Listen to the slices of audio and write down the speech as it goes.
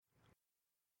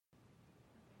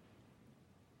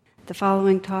The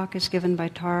following talk is given by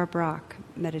Tara Brach,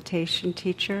 meditation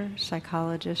teacher,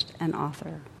 psychologist, and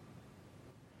author.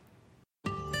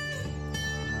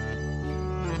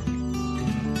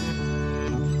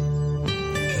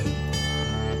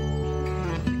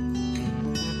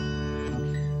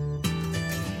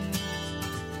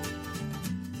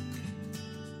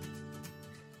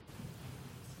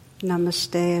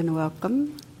 Namaste and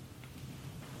welcome.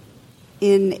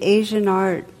 In Asian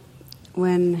art,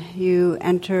 when you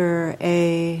enter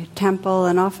a temple,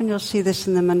 and often you'll see this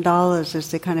in the mandalas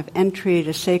as the kind of entry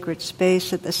to sacred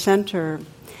space at the center,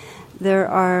 there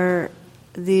are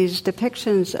these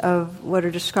depictions of what are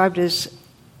described as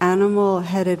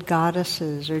animal-headed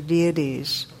goddesses or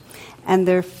deities. And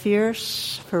they're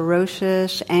fierce,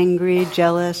 ferocious, angry,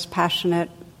 jealous, passionate.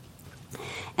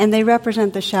 And they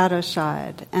represent the shadow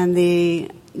side. And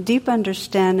the deep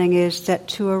understanding is that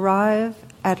to arrive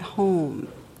at home,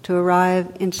 to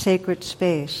arrive in sacred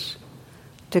space,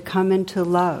 to come into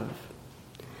love,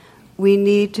 we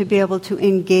need to be able to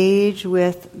engage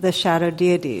with the shadow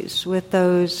deities, with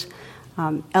those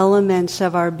elements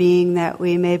of our being that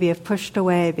we maybe have pushed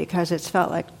away because it's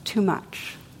felt like too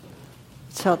much.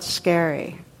 It's felt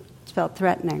scary. It's felt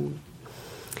threatening.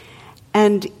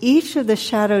 And each of the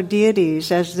shadow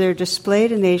deities, as they're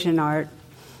displayed in Asian art,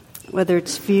 whether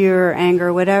it's fear,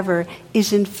 anger, whatever,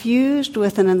 is infused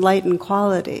with an enlightened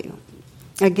quality.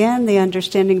 Again, the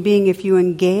understanding being if you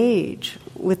engage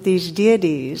with these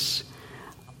deities,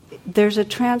 there's a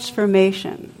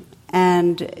transformation.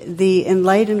 And the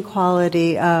enlightened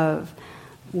quality of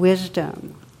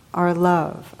wisdom, our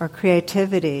love, our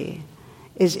creativity,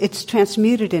 it's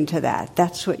transmuted into that.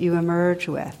 That's what you emerge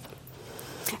with.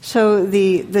 So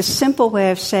the simple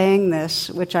way of saying this,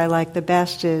 which I like the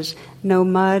best, is no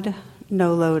mud,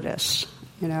 no lotus.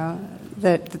 You know,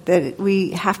 that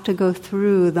we have to go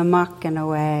through the muck in a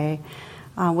way,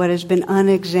 what has been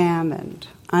unexamined,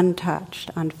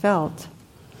 untouched, unfelt,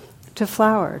 to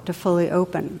flower, to fully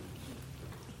open.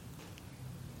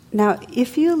 Now,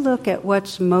 if you look at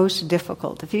what's most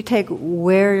difficult, if you take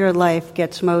where your life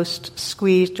gets most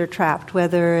squeezed or trapped,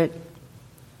 whether it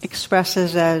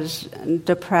expresses as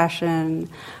depression,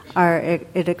 or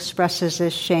it expresses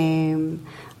as shame,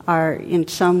 or in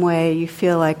some way you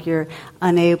feel like you're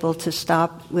unable to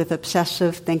stop with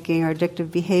obsessive thinking or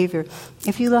addictive behavior.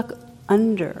 If you look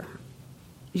under,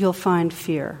 you'll find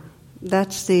fear.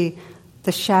 That's the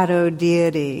shadow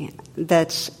deity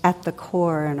that's at the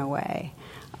core, in a way,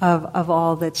 of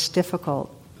all that's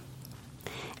difficult.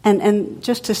 And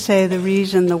just to say the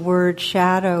reason the word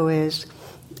shadow is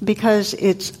because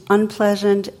it's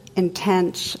unpleasant,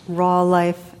 intense, raw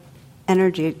life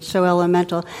energy, so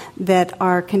elemental, that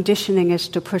our conditioning is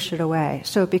to push it away.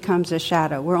 So it becomes a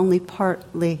shadow. We're only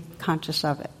partly conscious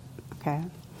of it. Okay?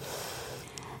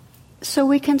 So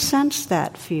we can sense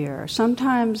that fear.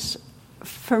 Sometimes,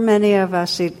 for many of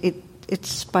us, it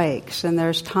spikes, and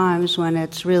there's times when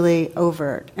it's really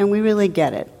overt, and we really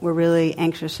get it. We're really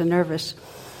anxious and nervous.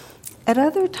 At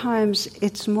other times,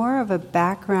 it's more of a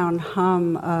background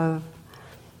hum of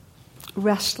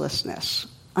restlessness,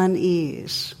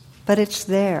 unease, but it's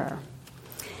there.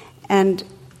 And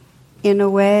in a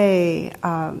way,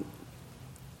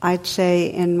 I'd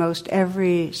say in most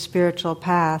every spiritual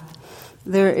path,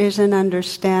 there is an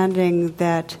understanding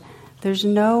that there's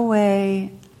no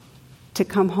way to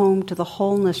come home to the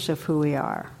wholeness of who we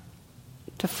are,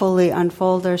 to fully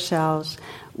unfold ourselves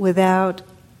without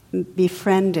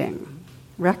befriending,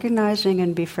 recognizing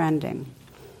and befriending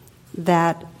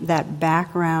that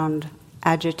background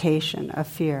agitation of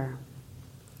fear.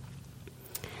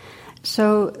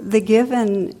 So the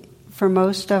given for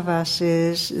most of us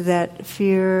is that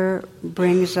fear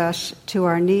brings us to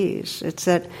our knees. It's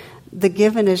that the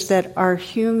given is that our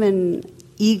human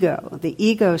ego, the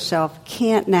ego self,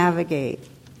 can't navigate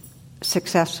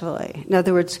successfully. In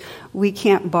other words, we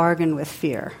can't bargain with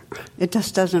fear. It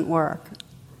just doesn't work.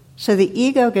 So the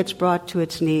ego gets brought to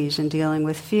its knees in dealing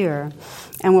with fear.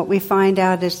 And what we find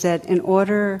out is that in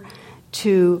order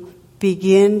to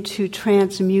begin to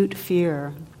transmute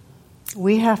fear,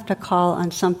 we have to call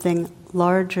on something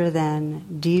larger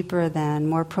than, deeper than,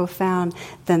 more profound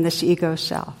than this ego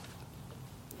self.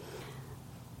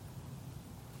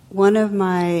 One of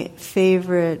my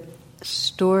favorite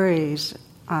stories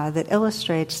that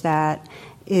illustrates that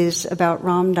is about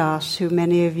Ram Dass, who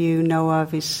many of you know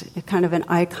of. He's kind of an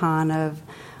icon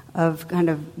of kind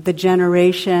of the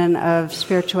generation of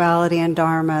spirituality and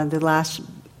Dharma, the last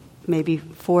maybe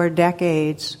 4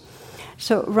 decades.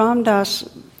 So Ram Dass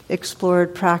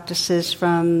explored practices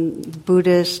from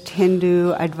Buddhist,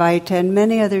 Hindu, Advaita, and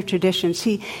many other traditions.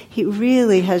 He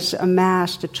really has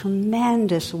amassed a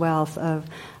tremendous wealth of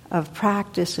of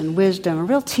practice and wisdom, a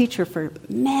real teacher for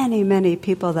many, many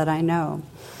people that I know.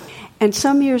 And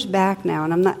some years back now,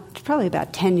 and probably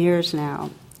about 10 years now,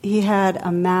 he had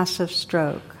a massive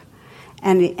stroke.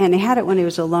 And he had it when he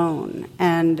was alone.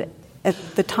 And at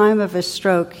the time of his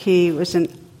stroke, he was in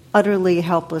utterly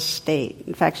helpless state.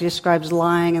 In fact, he describes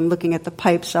lying and looking at the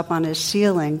pipes up on his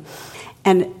ceiling.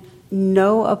 And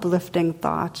no uplifting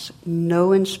thoughts,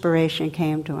 no inspiration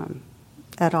came to him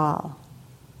at all.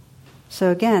 So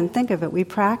again, think of it. We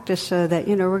practice so that,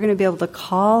 we're going to be able to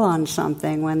call on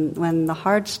something when the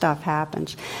hard stuff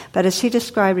happens. But as he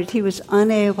described it, he was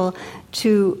unable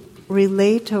to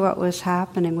relate to what was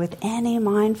happening with any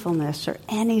mindfulness or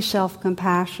any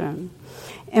self-compassion.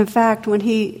 In fact, when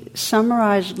he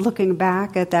summarized looking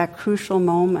back at that crucial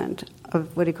moment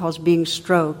of what he calls being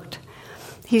stroked,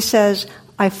 he says,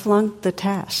 "I flunked the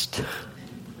test."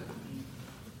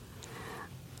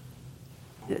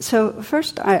 So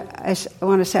first, I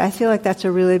want to say, I feel like that's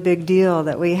a really big deal,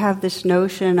 that we have this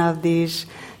notion of these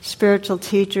spiritual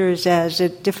teachers as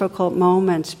at difficult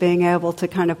moments being able to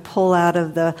kind of pull out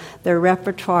of their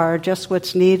repertoire just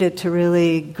what's needed to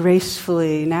really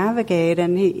gracefully navigate.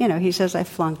 And he says, "I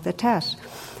flunked the test."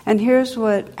 And here's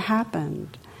what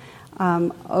happened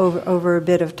over a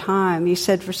bit of time. He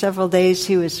said for several days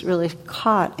he was really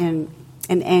caught in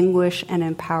anguish and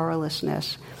in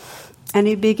powerlessness. And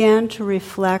he began to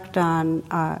reflect on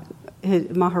his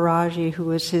Maharaji, who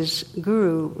was his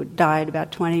guru, who died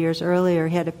about 20 years earlier.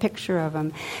 He had a picture of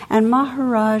him. And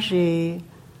Maharaji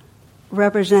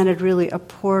represented really a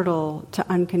portal to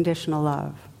unconditional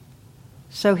love.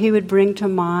 So he would bring to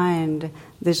mind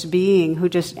this being who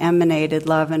just emanated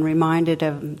love and reminded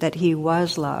him that he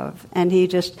was love. And he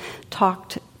just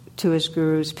talked to his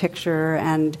guru's picture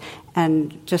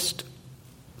and just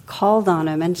called on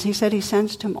him, and he said he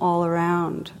sensed him all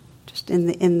around, just in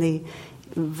the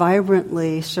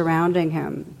vibrantly surrounding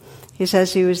him. He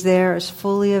says he was there as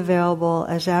fully available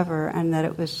as ever, and that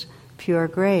it was pure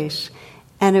grace.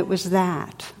 And it was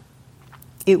that.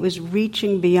 It was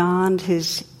reaching beyond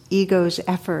his ego's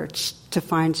efforts to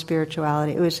find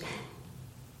spirituality. It was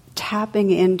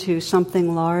tapping into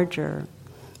something larger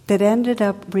that ended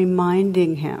up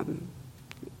reminding him,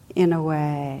 in a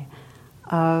way,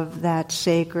 of that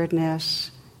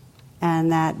sacredness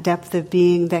and that depth of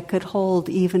being that could hold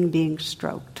even being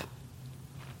stroked.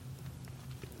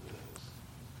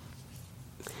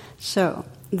 So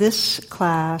this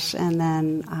class and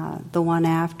then the one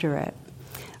after it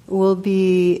will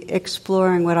be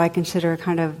exploring what I consider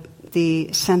kind of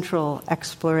the central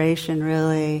exploration,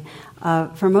 really,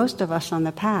 for most of us on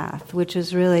the path, which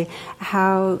is really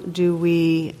how do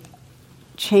we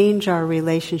change our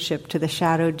relationship to the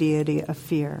shadow deity of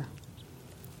fear?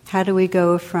 How do we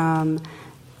go from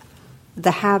the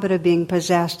habit of being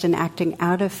possessed and acting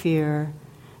out of fear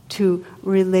to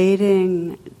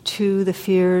relating to the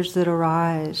fears that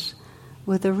arise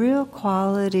with a real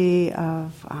quality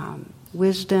of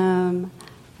wisdom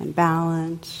and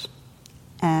balance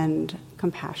and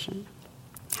compassion?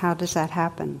 How does that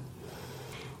happen?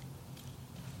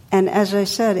 And as I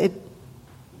said,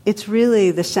 it's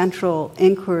really the central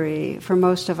inquiry for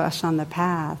most of us on the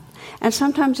path. And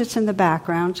sometimes it's in the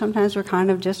background. Sometimes we're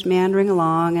kind of just meandering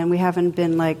along and we haven't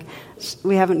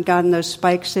gotten those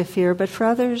spikes of fear. But for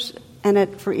others,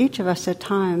 and for each of us at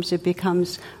times, it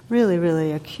becomes really,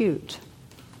 really acute.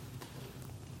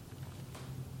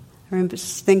 I remember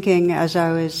thinking as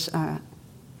I was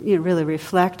really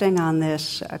reflecting on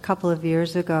this a couple of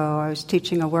years ago, I was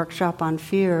teaching a workshop on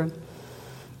fear.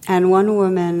 And one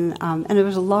woman, and there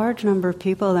was a large number of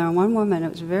people there, and one woman, it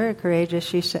was very courageous,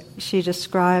 she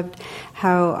described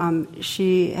how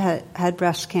she had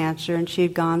breast cancer and she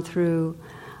had gone through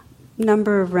a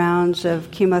number of rounds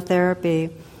of chemotherapy.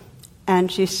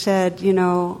 And she said,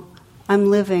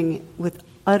 I'm living with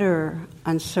utter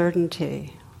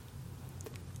uncertainty.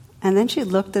 And then she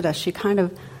looked at us, she kind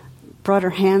of brought her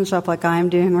hands up like I'm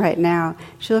doing right now.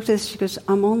 She looked at us, she goes,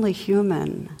 I'm only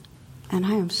human. And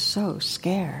I am so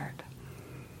scared.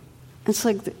 It's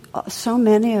like so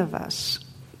many of us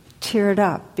teared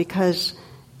up because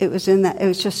it was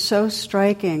just so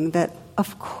striking that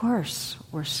of course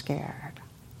we're scared.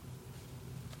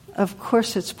 Of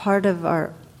course it's part of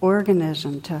our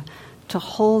organism to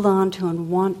hold on to and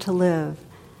want to live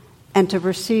and to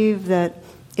perceive that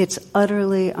it's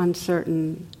utterly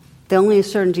uncertain. The only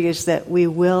certainty is that we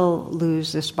will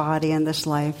lose this body and this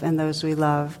life and those we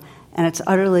love. And it's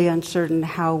utterly uncertain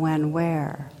how, when,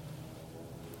 where.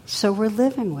 So we're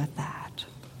living with that.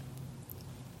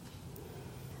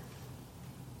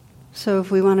 So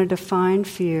if we want to define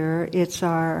fear, it's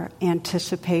our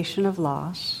anticipation of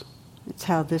loss. It's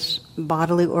how this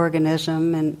bodily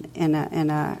organism in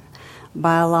a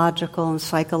biological and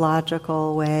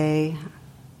psychological way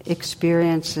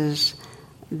experiences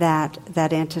that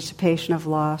anticipation of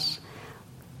loss.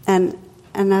 And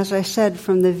as I said,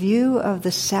 from the view of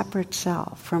the separate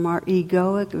self, from our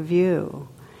egoic view,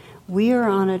 we are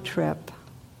on a trip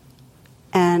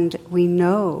and we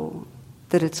know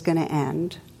that it's going to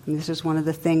end. And this is one of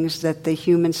the things that the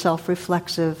human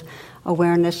self-reflexive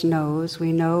awareness knows.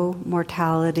 We know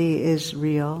mortality is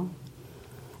real.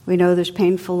 We know there's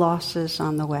painful losses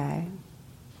on the way.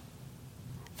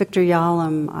 Victor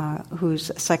Yalom,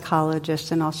 who's a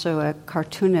psychologist and also a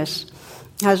cartoonist,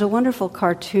 has a wonderful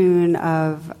cartoon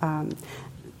of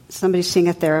somebody seeing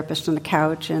a therapist on the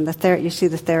couch, and you see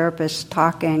the therapist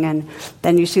talking, and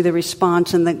then you see the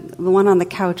response, and the one on the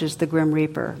couch is the Grim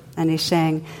Reaper, and he's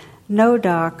saying, "No,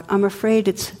 Doc, I'm afraid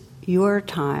it's your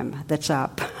time that's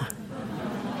up."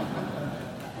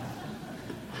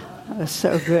 That was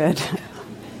so good.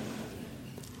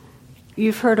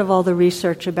 You've heard of all the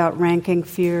research about ranking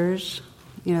fears,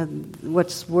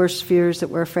 what's worst fears that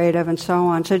we're afraid of and so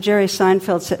on. So Jerry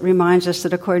Seinfeld reminds us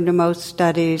that according to most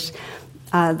studies,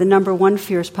 the number one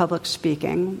fear is public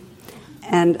speaking.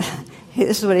 And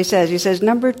this is what he says. He says,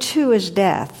 number 2 is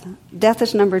death. Death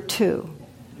is number 2.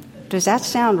 Does that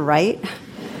sound right?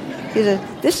 He says,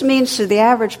 this means to the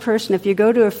average person, if you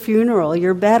go to a funeral,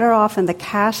 you're better off in the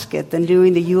casket than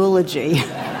doing the eulogy.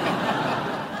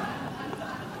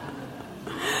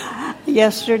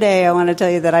 Yesterday, I want to tell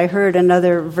you that I heard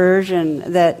another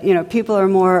version that, people are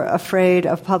more afraid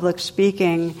of public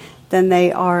speaking than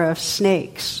they are of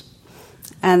snakes.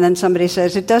 And then somebody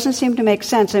says, it doesn't seem to make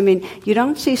sense. I mean, you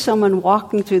don't see someone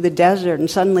walking through the desert and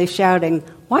suddenly shouting,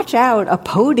 "Watch out, a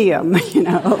podium,"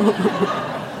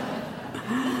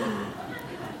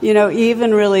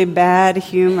 Even really bad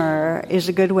humor is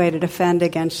a good way to defend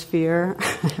against fear.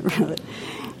 Really.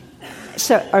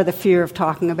 Or the fear of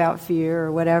talking about fear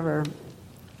or whatever.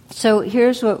 So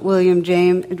here's what William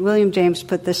James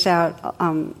put this out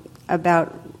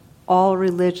about all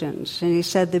religions. And he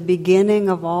said the beginning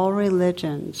of all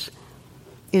religions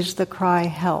is the cry,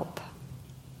 "Help."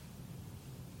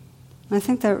 I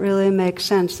think that really makes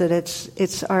sense, that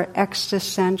it's our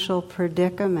existential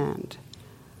predicament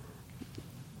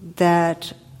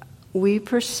that we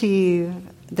perceive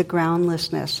the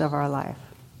groundlessness of our life.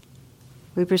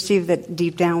 We perceive that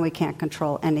deep down we can't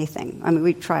control anything. I mean,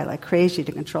 we try like crazy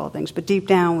to control things, but deep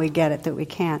down we get it that we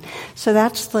can't. So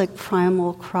that's like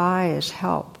primal cry is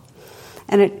help.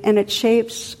 And it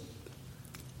shapes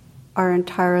our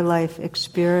entire life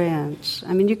experience.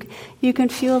 I mean, you can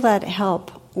feel that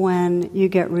help when you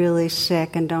get really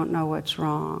sick and don't know what's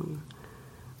wrong,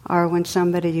 or when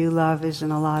somebody you love is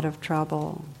in a lot of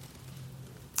trouble.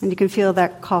 And you can feel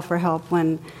that call for help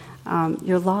when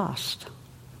you're lost,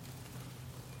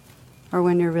 or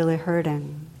when you're really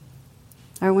hurting,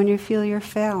 or when you feel you're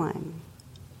failing.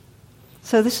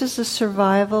 So this is the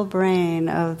survival brain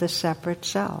of the separate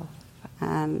self,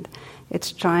 and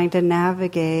it's trying to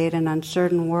navigate an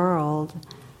uncertain world.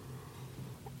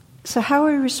 So how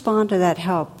we respond to that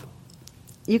help,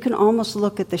 you can almost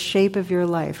look at the shape of your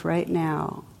life right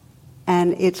now,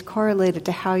 and it's correlated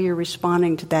to how you're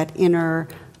responding to that inner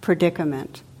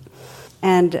predicament.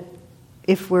 And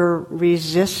if we're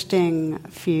resisting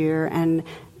fear and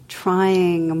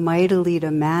trying mightily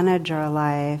to manage our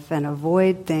life and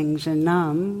avoid things and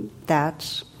numb,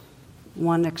 that's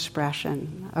one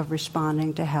expression of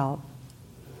responding to help.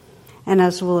 And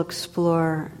as we'll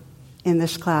explore in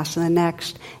this class and the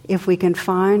next, if we can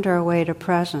find our way to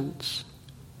presence,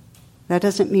 that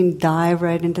doesn't mean dive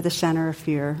right into the center of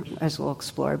fear, as we'll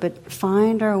explore, but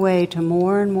find our way to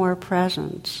more and more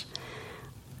presence,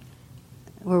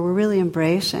 where we're really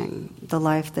embracing the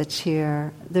life that's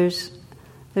here. There's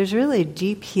really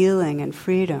deep healing and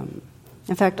freedom.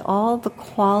 In fact, all the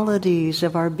qualities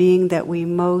of our being that we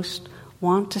most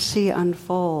want to see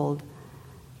unfold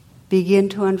begin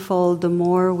to unfold the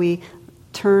more we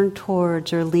turn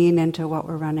towards or lean into what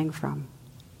we're running from.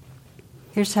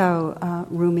 Here's how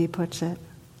Rumi puts it.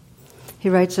 He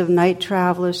writes of night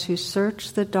travelers who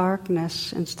search the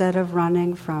darkness instead of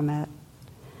running from it.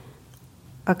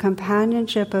 A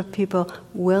companionship of people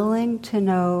willing to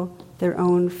know their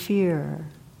own fear,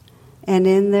 and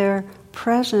in their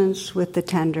presence with the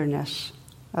tenderness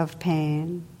of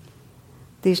pain,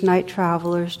 these night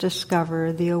travelers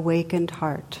discover the awakened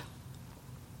heart.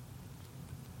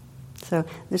 So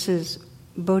this is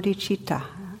bodhicitta,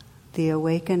 the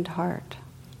awakened heart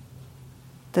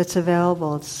that's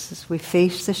available. As we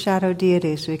face the shadow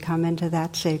deities, we come into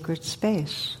that sacred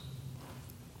space.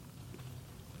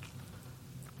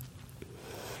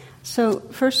 So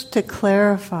first, to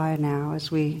clarify now,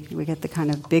 as we get the kind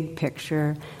of big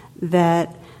picture,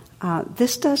 that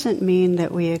this doesn't mean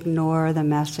that we ignore the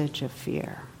message of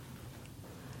fear.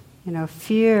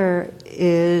 Fear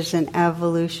is an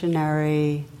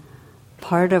evolutionary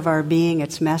part of our being.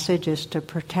 Its message is to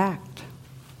protect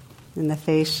in the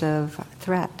face of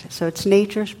threat. So it's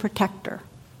nature's protector.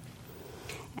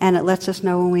 And it lets us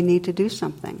know when we need to do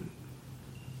something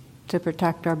to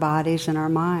protect our bodies and our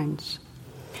minds.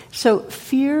 So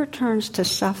fear turns to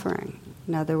suffering.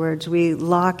 In other words, we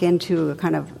lock into a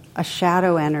kind of a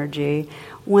shadow energy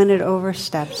when it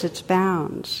oversteps its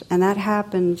bounds. And that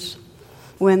happens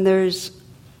when there's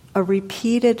a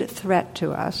repeated threat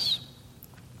to us,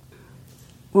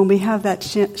 when we have that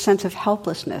sense of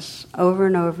helplessness over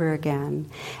and over again,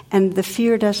 and the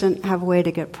fear doesn't have a way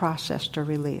to get processed or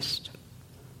released.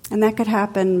 And that could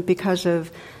happen because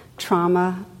of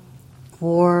trauma,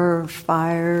 war,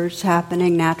 fires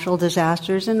happening, natural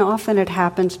disasters, and often it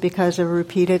happens because of a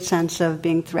repeated sense of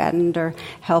being threatened or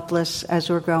helpless as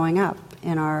we're growing up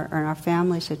in our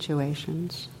family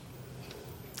situations.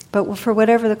 But for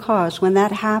whatever the cause, when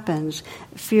that happens,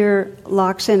 fear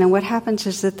locks in, and what happens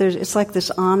is that it's like this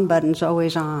on button's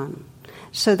always on,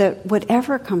 so that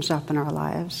whatever comes up in our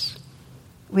lives,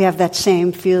 we have that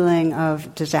same feeling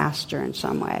of disaster in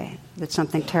some way, that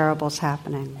something terrible is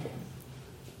happening.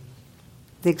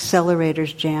 The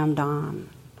accelerator's jammed on.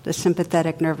 The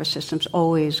sympathetic nervous system's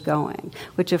always going,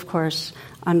 which of course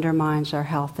undermines our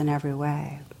health in every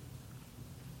way.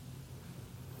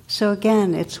 So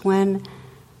again, it's when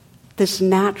this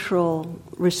natural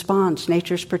response,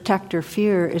 nature's protector,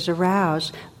 fear, is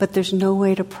aroused, but there's no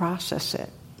way to process it.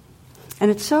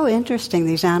 And it's so interesting,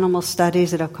 these animal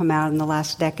studies that have come out in the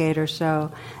last decade or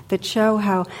so, that show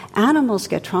how animals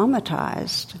get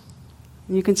traumatized.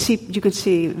 You can see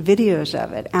videos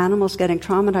of it. Animals getting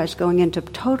traumatized, going into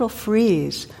total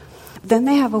freeze. Then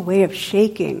they have a way of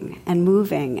shaking and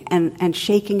moving and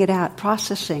shaking it out,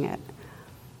 processing it,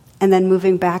 and then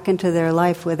moving back into their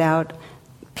life without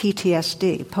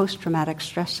PTSD, post-traumatic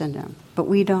stress syndrome. But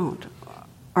we don't,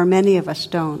 or many of us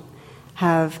don't,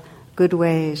 have good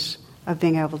ways of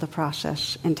being able to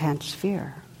process intense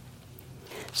fear.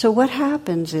 So what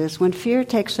happens is when fear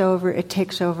takes over, it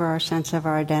takes over our sense of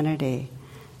our identity.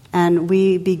 And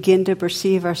we begin to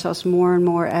perceive ourselves more and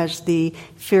more as the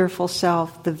fearful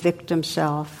self, the victim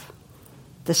self,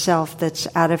 the self that's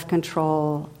out of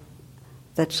control,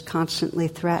 that's constantly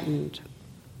threatened.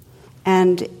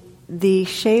 And the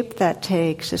shape that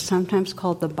takes is sometimes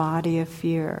called the body of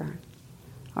fear.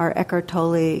 Our Eckhart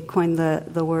Tolle coined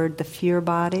the word the fear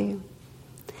body.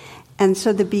 And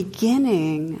so the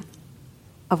beginning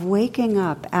of waking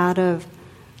up out of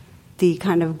the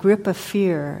kind of grip of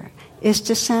fear is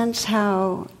to sense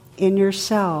how in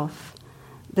yourself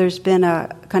there's been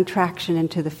a contraction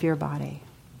into the fear body.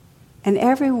 And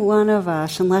every one of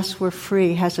us, unless we're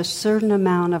free, has a certain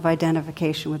amount of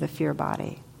identification with the fear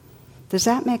body. Does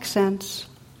that make sense?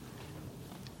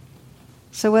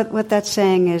 So what that's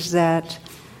saying is that,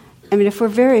 if we're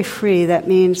very free, that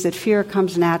means that fear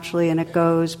comes naturally and it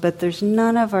goes, but there's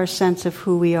none of our sense of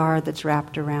who we are that's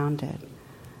wrapped around it.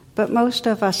 But most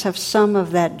of us have some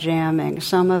of that jamming,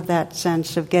 some of that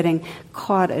sense of getting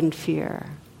caught in fear,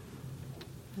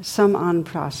 some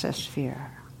unprocessed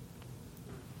fear.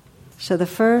 So the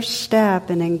first step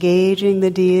in engaging the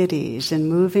deities and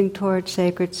moving towards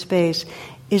sacred space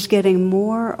is getting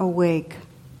more awake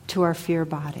to our fear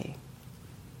body.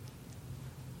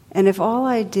 And if all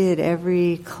I did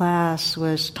every class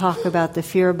was talk about the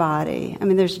fear body,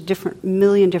 there's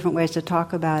million different ways to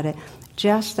talk about it,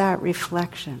 just that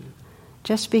reflection,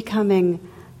 just becoming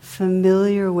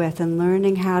familiar with and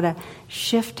learning how to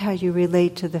shift how you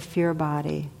relate to the fear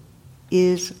body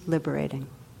is liberating.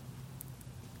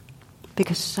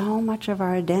 Because so much of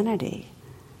our identity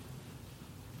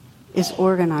is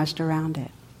organized around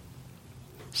it.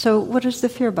 So what is the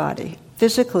fear body?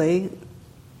 Physically,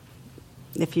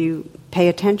 if you pay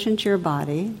attention to your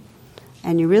body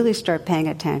and you really start paying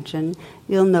attention,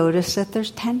 you'll notice that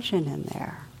there's tension in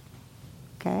there.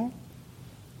 Okay?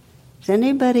 Does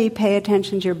anybody pay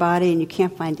attention to your body and you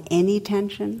can't find any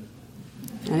tension?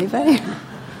 Anybody?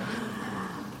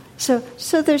 So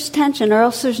there's tension, or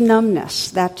else there's numbness,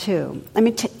 that too.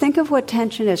 Think of what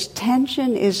tension is.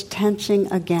 Tension is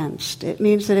tensing against. It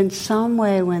means that in some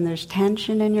way when there's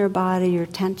tension in your body, you're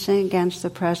tensing against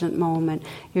the present moment.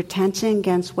 You're tensing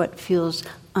against what feels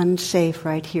unsafe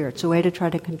right here. It's a way to try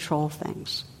to control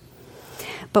things.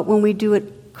 But when we do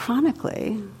it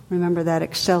chronically, remember that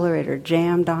accelerator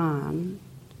jammed on,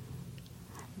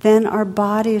 then our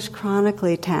body is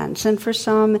chronically tense. And for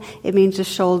some, it means the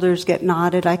shoulders get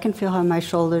knotted. I can feel how my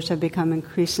shoulders have become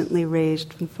increasingly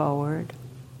raised and forward,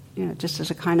 just as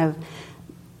a kind of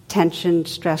tension,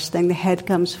 stress thing. The head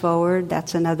comes forward.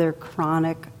 That's another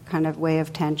chronic kind of way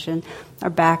of tension. Our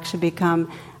backs have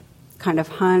become kind of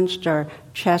hunched, our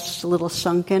chests a little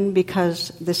sunken because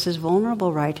this is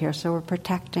vulnerable right here, so we're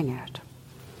protecting it.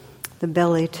 The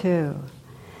belly too.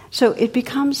 So it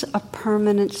becomes a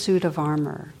permanent suit of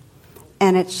armor.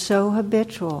 And it's so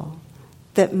habitual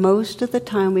that most of the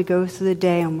time we go through the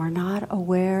day and we're not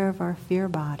aware of our fear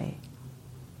body.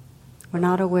 We're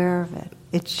not aware of it.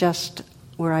 It's just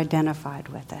we're identified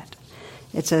with it.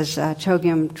 It's as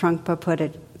Chogyam Trungpa put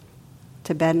it,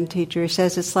 Tibetan teacher, he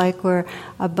says it's like we're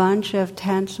a bunch of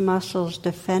tense muscles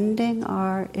defending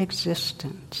our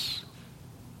existence.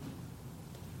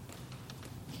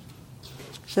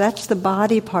 So that's the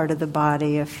body part of the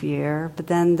body of fear, but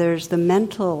then there's the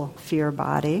mental fear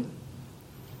body.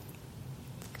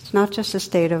 It's not just a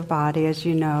state of body, as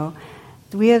you know.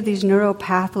 We have these neural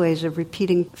pathways of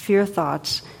repeating fear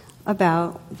thoughts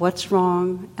about what's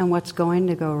wrong and what's going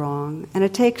to go wrong. And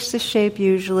it takes the shape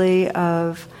usually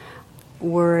of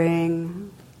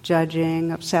worrying,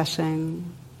 judging, obsessing.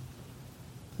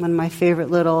 One of my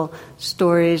favorite little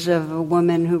stories of a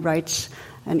woman who writes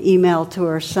an email to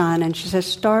her son and she says,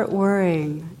 "Start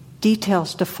worrying,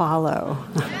 details to follow."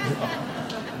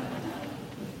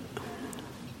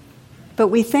 But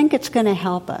we think it's going to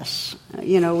help us.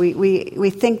 We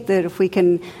think that if we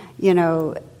can,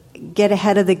 get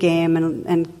ahead of the game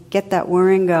and get that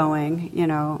worrying going,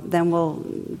 then we'll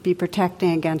be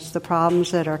protecting against the problems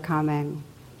that are coming.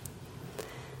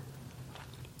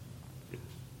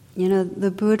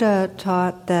 The Buddha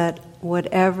taught that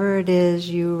whatever it is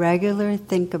you regularly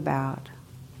think about,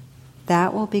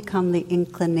 that will become the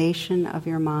inclination of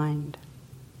your mind.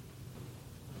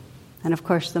 And of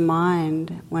course the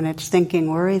mind, when it's thinking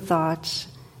worry thoughts,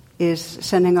 is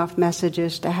sending off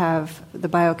messages to have the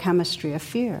biochemistry of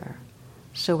fear.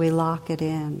 So we lock it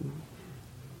in.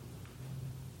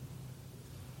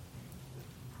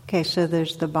 Okay, so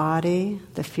there's the body,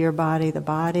 the fear body,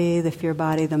 the fear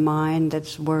body, the mind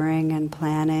that's worrying and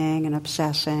planning and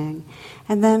obsessing.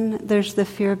 And then there's the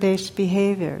fear-based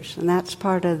behaviors, and that's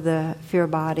part of the fear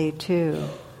body too,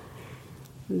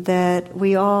 that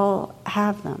we all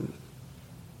have them.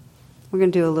 We're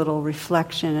going to do a little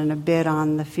reflection in a bit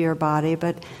on the fear body,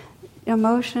 but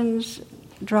emotions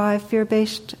drive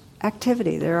fear-based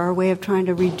activity. They're our way of trying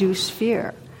to reduce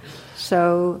fear.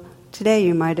 So today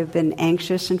you might have been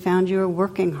anxious and found you were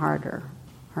working harder,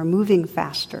 or moving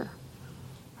faster,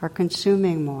 or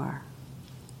consuming more.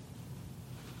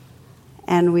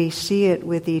 And we see it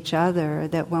with each other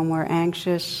that when we're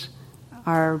anxious,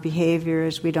 our behavior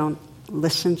is we don't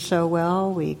listen so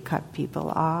well, we cut people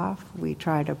off, we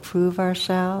try to prove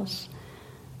ourselves.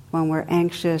 When we're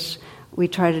anxious, we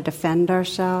try to defend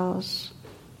ourselves.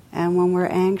 And when we're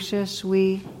anxious,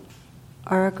 we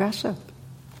are aggressive.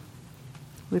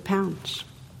 We pounce.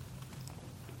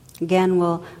 Again,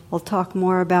 we'll talk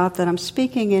more about that. I'm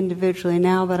speaking individually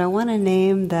now, but I want to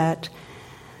name that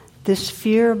this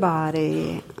fear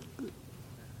body,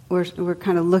 we're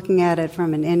kind of looking at it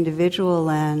from an individual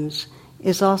lens,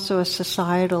 is also a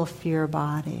societal fear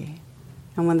body.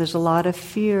 And when there's a lot of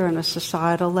fear on a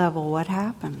societal level, what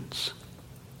happens?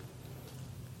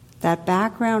 That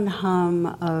background hum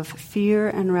of fear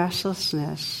and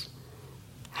restlessness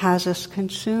has us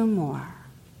consume more.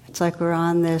 It's like we're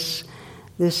on this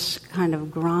kind of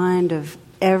grind of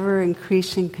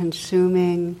ever-increasing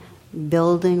consuming,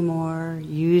 building more,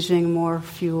 using more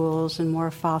fuels and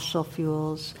more fossil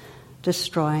fuels,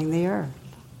 destroying the earth.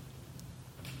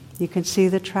 You can see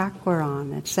the track we're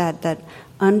on. It's that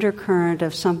undercurrent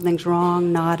of something's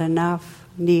wrong, not enough,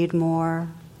 need more,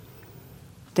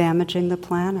 damaging the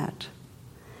planet.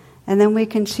 And then we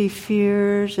can see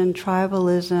fears and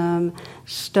tribalism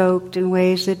stoked in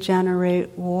ways that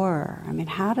generate war. I mean,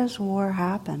 how does war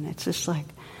happen? It's just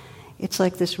it's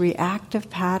like this reactive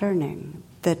patterning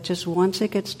that just once it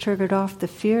gets triggered off the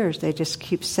fears, they just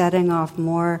keep setting off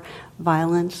more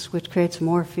violence, which creates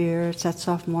more fear, sets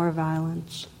off more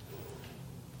violence.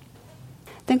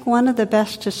 I think one of the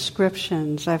best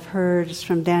descriptions I've heard is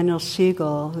from Daniel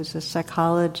Siegel, who's a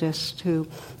psychologist who,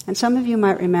 and some of you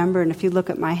might remember, and if you look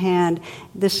at my hand,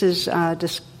 this is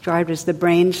described as the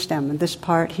brain stem. And this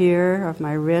part here of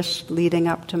my wrist leading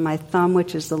up to my thumb,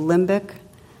 which is the limbic,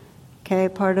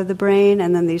 part of the brain,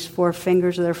 and then these 4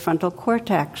 fingers are their frontal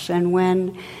cortex. And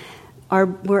when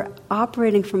we're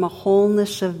operating from a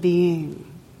wholeness of being,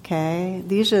 Okay?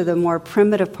 These are the more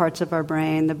primitive parts of our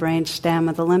brain, the brain stem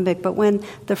and the limbic. But when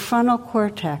the frontal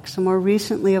cortex, the more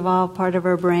recently evolved part of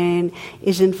our brain,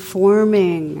 is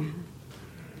informing,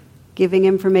 giving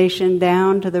information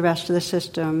down to the rest of the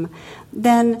system,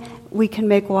 then we can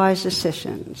make wise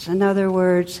decisions. In other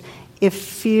words, if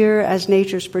fear as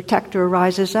nature's protector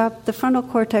rises up, the frontal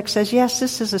cortex says, yes,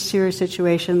 this is a serious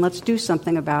situation, let's do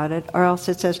something about it. Or else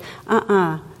it says,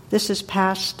 this is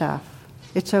past stuff.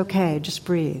 It's okay, just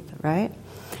breathe, right?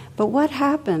 But what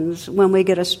happens when we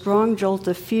get a strong jolt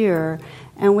of fear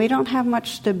and we don't have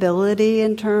much stability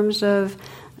in terms of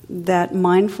that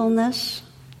mindfulness?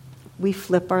 We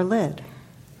flip our lid,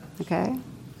 okay?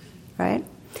 Right?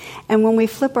 And when we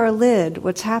flip our lid,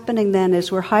 what's happening then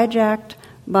is we're hijacked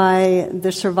by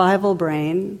the survival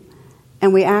brain,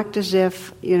 and we act as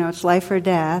if, it's life or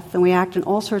death, and we act in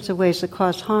all sorts of ways that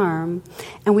cause harm,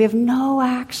 and we have no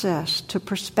access to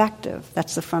perspective.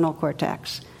 That's the frontal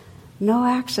cortex. No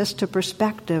access to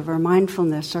perspective or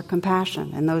mindfulness or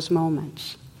compassion in those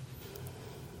moments.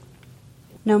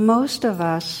 Now, most of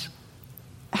us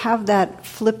have that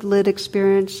flipped lid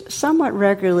experience somewhat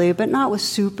regularly, but not with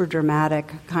super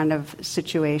dramatic kind of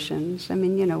situations. I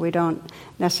mean, we don't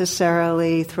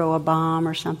necessarily throw a bomb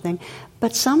or something.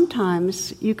 But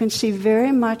sometimes you can see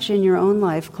very much in your own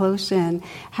life, close in,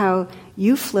 how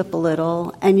you flip a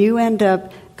little and you end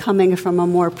up coming from a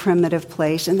more primitive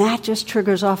place, and that just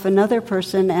triggers off another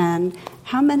person. And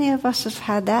how many of us have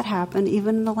had that happen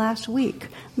even in the last week?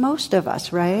 Most of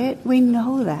us, right? We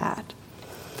know that.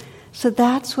 So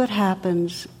that's what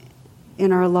happens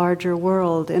in our larger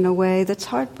world in a way that's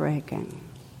heartbreaking.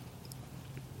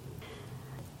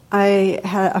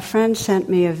 A friend sent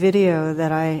me a video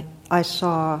that I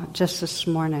saw just this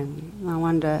morning. I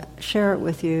wanted to share it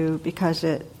with you because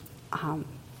it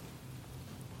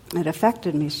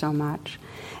affected me so much.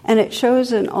 And it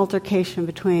shows an altercation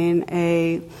between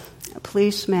a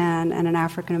policeman and an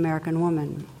African-American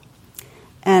woman.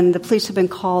 And the police had been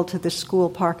called to the school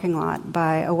parking lot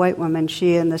by a white woman.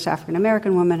 She and this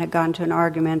African-American woman had gotten to an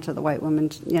argument, so the white woman,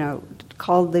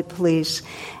 called the police.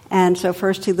 And so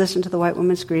first he listened to the white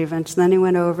woman's grievance, then he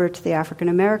went over to the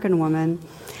African-American woman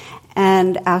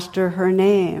and asked her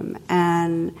name.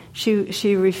 And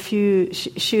she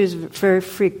refused. She was very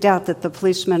freaked out that the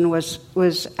policeman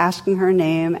was asking her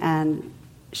name, and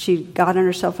she got on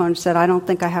her cell phone and said, "I don't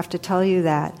think I have to tell you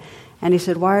that." And he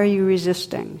said, "Why are you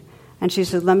resisting?" And she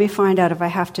said, "Let me find out if I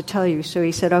have to tell you." So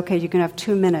he said, "Okay, you can have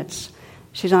 2 minutes."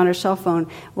 She's on her cell phone.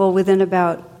 Well, within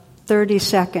about 30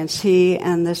 seconds, he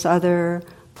and this other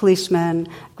policeman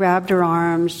grabbed her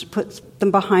arms, put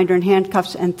them behind her in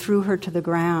handcuffs, and threw her to the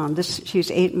ground. She's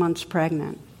 8 months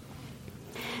pregnant.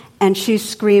 And she's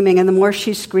screaming, and the more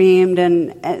she screamed,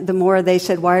 and the more they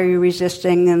said, "Why are you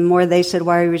resisting?" And the more they said,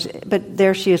 "Why are you resisting?" But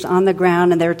there she is on the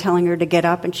ground, and they're telling her to get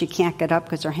up, and she can't get up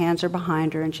because her hands are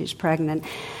behind her, and she's pregnant.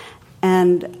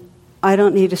 And I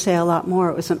don't need to say a lot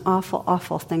more. It was an awful,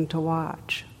 awful thing to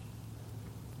watch.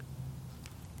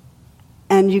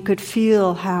 And you could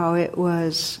feel how it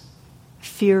was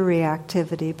fear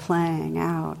reactivity playing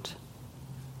out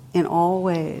in all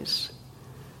ways.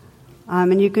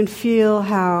 And you can feel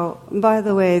how, by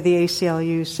the way, the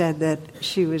ACLU said that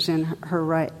she was in her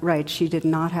right. She did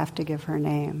not have to give her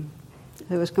name.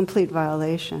 It was complete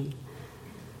violation.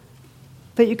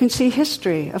 But you can see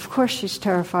history. Of course she's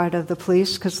terrified of the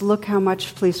police, because look how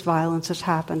much police violence has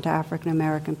happened to African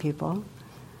American people.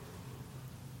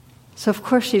 So of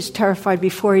course she's terrified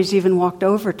before he's even walked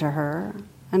over to her.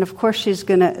 And of course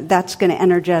that's gonna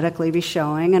energetically be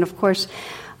showing. And of course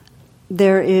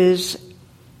there is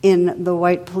in the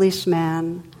white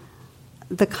policeman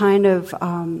the kind of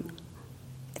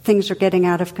things are getting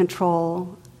out of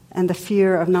control, and the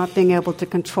fear of not being able to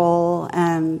control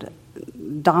and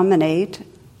dominate,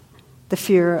 the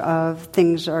fear of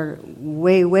things are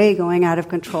way, way going out of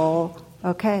control.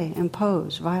 Okay,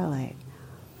 impose, violate.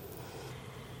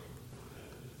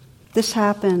 This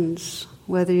happens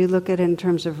whether you look at it in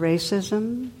terms of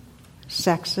racism,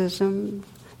 sexism,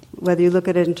 whether you look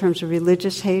at it in terms of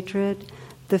religious hatred.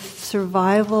 The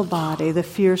survival body, the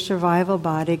fear survival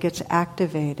body gets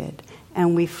activated,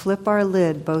 and we flip our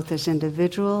lid both as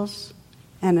individuals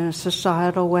and in a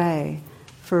societal way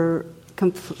for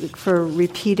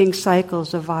repeating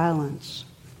cycles of violence.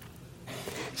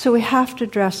 So we have to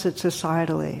address it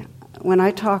societally. When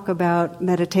I talk about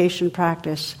meditation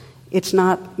practice, it's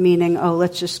not meaning,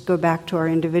 let's just go back to our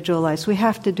individual lives. We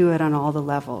have to do it on all the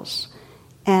levels.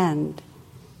 And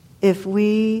if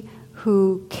we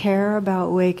who care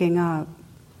about waking up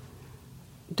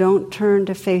don't turn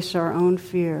to face our own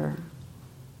fear,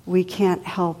 we can't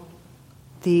help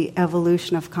the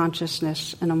evolution of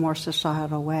consciousness in a more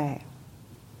societal way.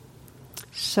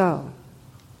 So,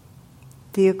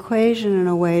 the equation in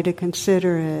a way to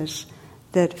consider is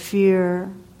that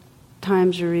fear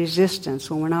times resistance,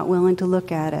 when we're not willing to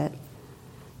look at it,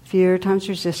 fear times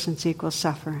resistance equals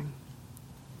suffering.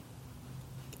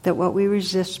 That what we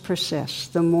resist persists.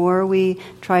 The more we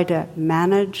try to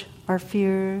manage our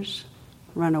fears,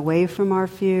 run away from our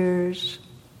fears,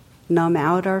 numb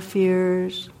out our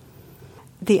fears,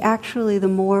 the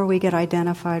more we get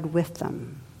identified with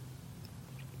them.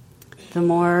 The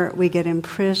more we get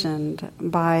imprisoned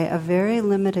by a very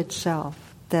limited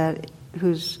self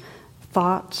whose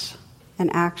thoughts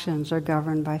and actions are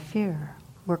governed by fear.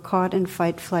 We're caught in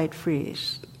fight, flight,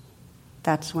 freeze.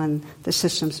 That's when the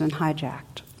system's been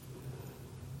hijacked.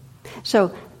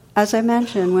 So, as I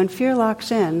mentioned, when fear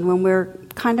locks in, when we're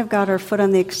kind of got our foot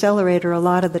on the accelerator a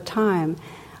lot of the time,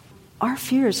 our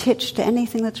fear is hitched to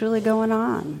anything that's really going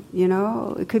on. You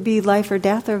know, it could be life or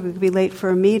death, or we could be late for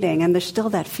a meeting, and there's still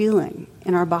that feeling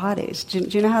in our bodies. Do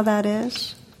you know how that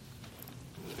is?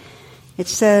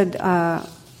 It's said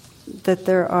that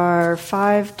there are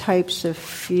 5 types of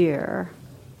fear: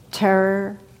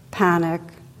 terror, panic,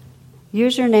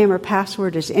 username or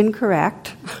password is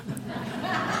incorrect.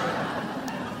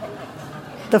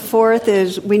 The 4th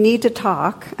is we need to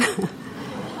talk.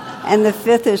 And the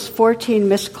 5th is 14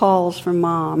 missed calls from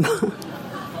mom.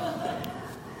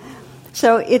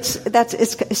 So it's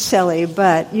silly,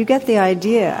 but you get the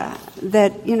idea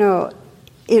that, you know,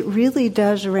 it really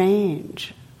does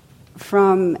range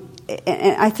from,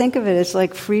 and I think of it as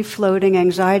like free-floating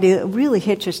anxiety that really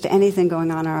hitches to anything going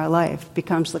on in our life,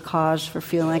 becomes the cause for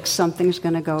feeling like something's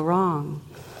going to go wrong.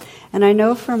 And I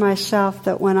know for myself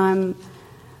that when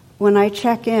I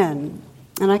check in,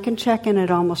 and I can check in at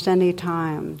almost any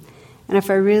time, and if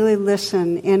I really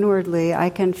listen inwardly, I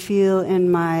can feel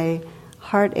in my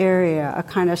heart area a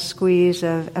kind of squeeze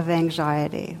of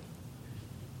anxiety,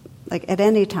 like at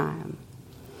any time.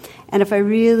 And if I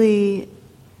really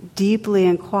deeply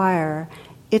inquire,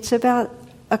 it's about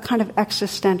a kind of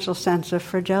existential sense of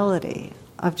fragility,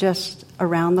 of just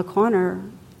around the corner,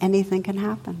 anything can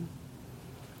happen.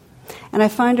 And I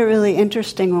find it really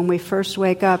interesting when we first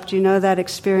wake up. Do you know that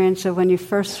experience of when you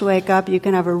first wake up, you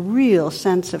can have a real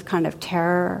sense of kind of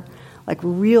terror, like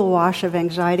real wash of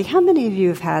anxiety? How many of you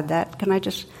have had that? I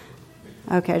just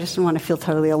don't want to feel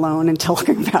totally alone in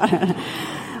talking about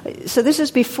it. So this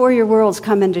is before your world's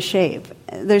come into shape.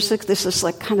 There's like this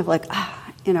like kind of like,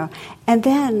 you know. And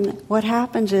then what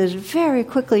happens is very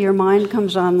quickly your mind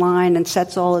comes online and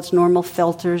sets all its normal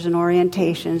filters and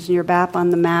orientations, and you're back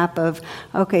on the map of,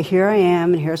 okay, here I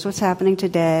am, and here's what's happening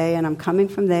today, and I'm coming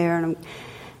from there.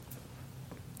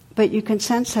 But you can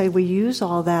sense how we use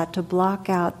all that to block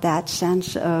out that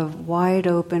sense of wide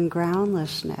open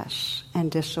groundlessness and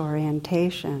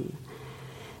disorientation.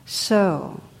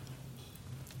 So,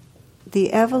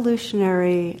 the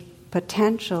evolutionary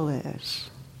potential is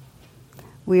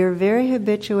we are very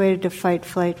habituated to fight,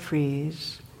 flight,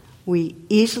 freeze. We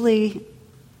easily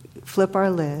flip our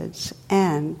lids,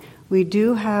 and we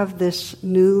do have this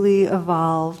newly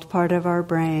evolved part of our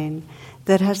brain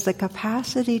that has the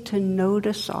capacity to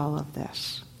notice all of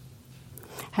this,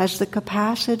 has the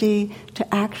capacity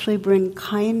to actually bring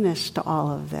kindness to all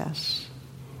of this.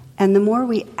 And the more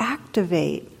we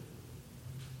activate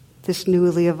this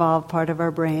newly evolved part of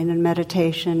our brain, and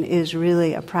meditation is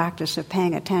really a practice of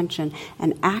paying attention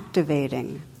and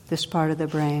activating this part of the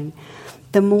brain,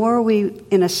 the more we,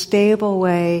 in a stable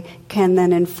way, can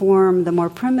then inform the more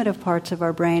primitive parts of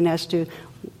our brain as to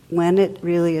when it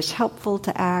really is helpful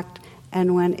to act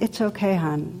and when it's okay,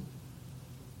 hon.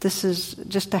 This is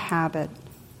just a habit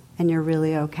and you're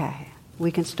really okay.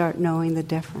 We can start knowing the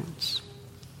difference.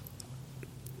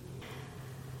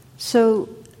 So,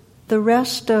 the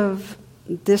rest of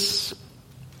this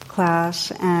class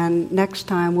and next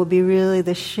time will be really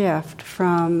the shift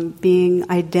from being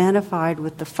identified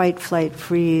with the fight, flight,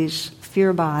 freeze,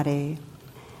 fear body,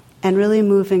 and really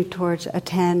moving towards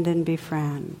attend and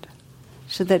befriend.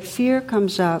 So that fear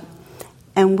comes up,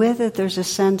 and with it there's a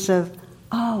sense of,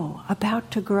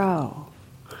 about to grow.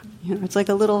 You know, it's like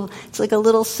a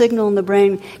little signal in the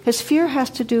brain, because fear has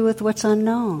to do with what's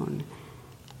unknown.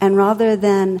 And rather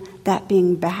than that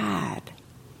being bad,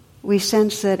 we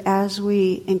sense that as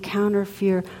we encounter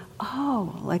fear,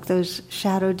 like those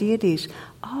shadow deities,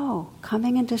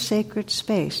 coming into sacred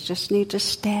space, just need to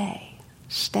stay.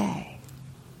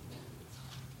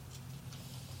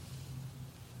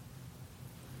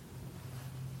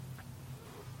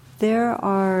 There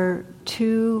are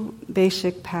 2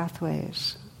 basic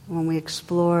pathways when we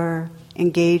explore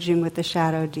engaging with the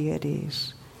shadow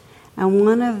deities. And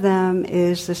one of them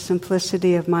is the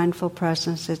simplicity of mindful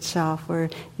presence itself, where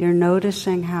you're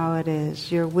noticing how it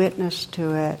is, you're witness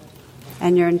to it,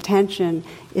 and your intention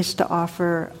is to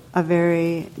offer a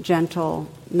very gentle,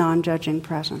 non-judging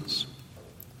presence.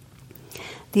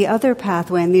 The other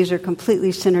pathway, and these are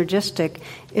completely synergistic,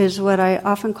 is what I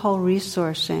often call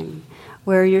resourcing,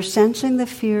 where you're sensing the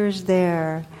fears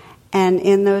there, and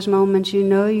in those moments you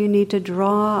know you need to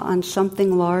draw on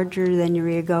something larger than your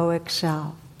egoic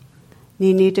self.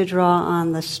 You need to draw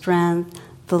on the strength,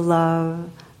 the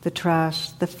love, the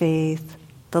trust, the faith,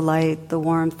 the light, the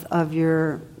warmth of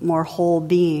your more whole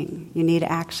being. You need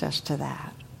access to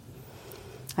that.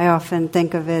 I often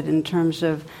think of it in terms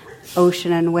of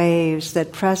ocean and waves,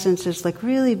 that presence is like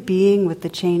really being with the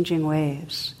changing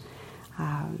waves.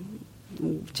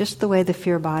 Just the way the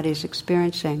fear body is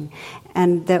experiencing.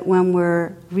 And that when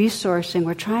we're resourcing,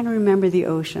 we're trying to remember the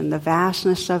ocean, the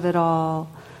vastness of it all,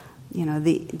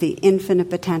 the infinite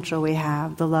potential we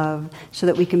have, the love, so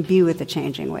that we can be with the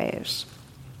changing waves.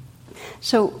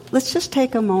 So let's just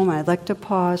take a moment. I'd like to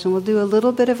pause, and we'll do a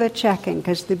little bit of a check-in,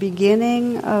 because the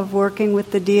beginning of working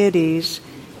with the deities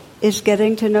is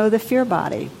getting to know the fear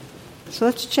body. So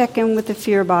let's check in with the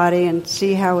fear body and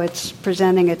see how it's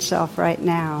presenting itself right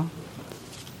now.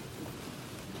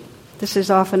 This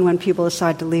is often when people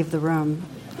decide to leave the room.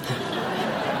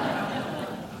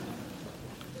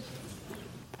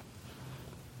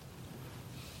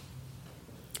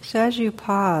 So as you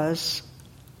pause,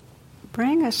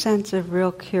 bring a sense of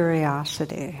real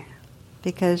curiosity,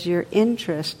 because your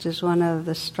interest is one of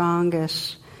the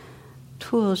strongest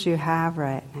tools you have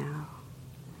right now.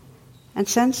 And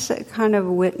sense a kind of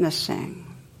witnessing,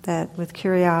 that with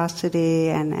curiosity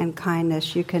and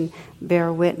kindness you can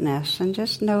bear witness and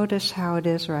just notice how it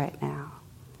is right now.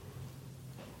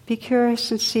 Be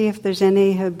curious and see if there's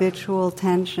any habitual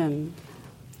tension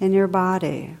in your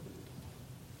body.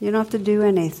 You don't have to do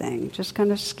anything, just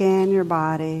kind of scan your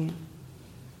body.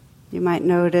 You might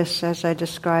notice, as I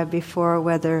described before,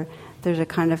 whether there's a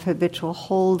kind of habitual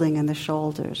holding in the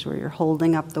shoulders, where you're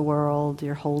holding up the world,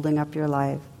 you're holding up your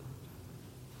life.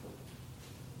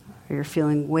 Or you're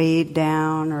feeling weighed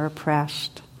down or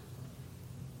oppressed.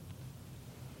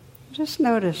 Just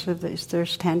notice if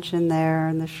there's tension there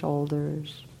in the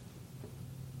shoulders.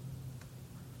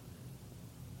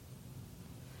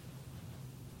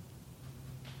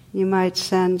 You might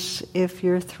sense if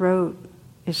your throat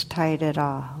is tight at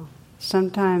all.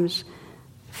 Sometimes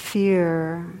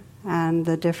fear and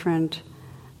the different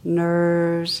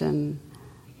nerves and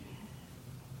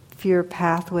fear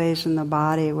pathways in the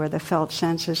body where the felt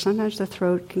senses, sometimes the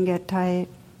throat can get tight.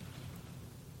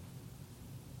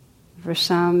 For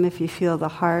some, if you feel the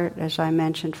heart, as I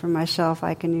mentioned for myself,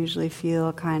 I can usually feel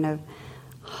a kind of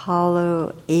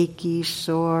hollow, achy,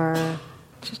 sore,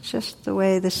 just the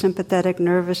way the sympathetic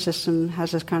nervous system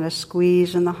has this kind of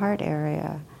squeeze in the heart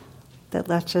area that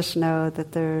lets us know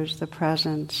that there's the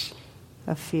presence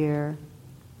of fear.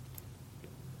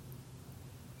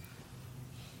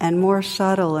 And more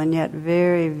subtle and yet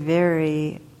very,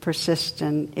 very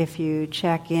persistent, if you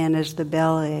check in, is the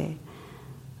belly.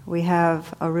 We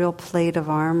have a real plate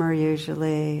of armor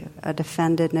usually, a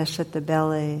defendedness at the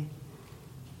belly.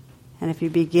 And if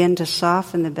you begin to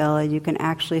soften the belly, you can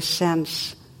actually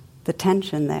sense the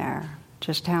tension there,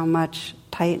 just how much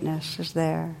tightness is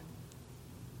there.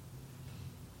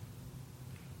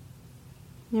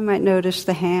 You might notice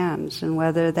the hands, and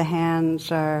whether the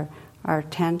hands are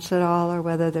tense at all or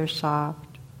whether they're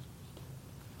soft.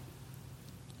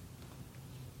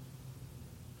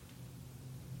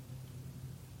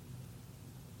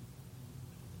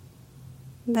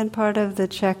 And then part of the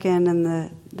check-in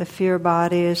and the fear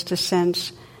body is to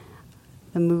sense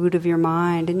the mood of your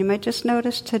mind. And you might just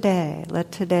notice today.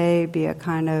 Let today be a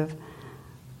kind of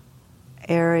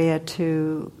area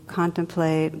to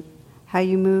contemplate how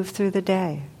you move through the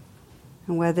day.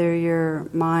 And whether your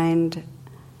mind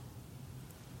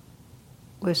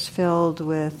was filled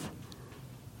with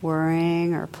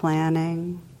worrying or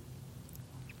planning,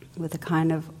 with a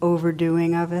kind of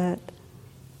overdoing of it.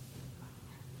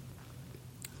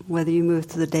 Whether you move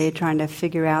through the day trying to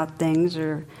figure out things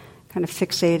or kind of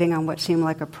fixating on what seemed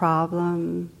like a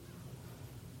problem.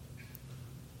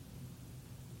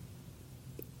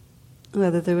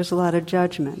 Whether there was a lot of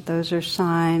judgment. Those are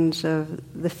signs of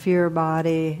the fear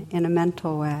body in a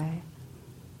mental way.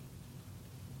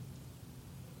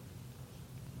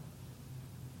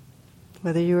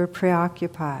 Whether you were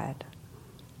preoccupied.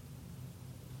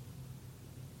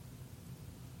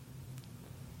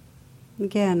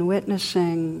 Again,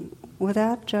 witnessing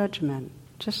without judgment,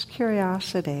 just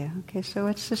curiosity. Okay, so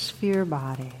it's this fear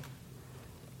body.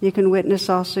 You can witness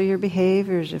also your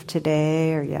behaviors of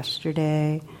today or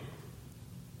yesterday,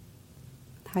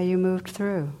 how you moved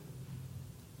through.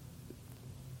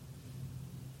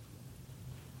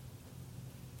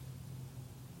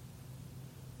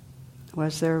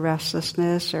 Was there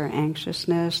restlessness or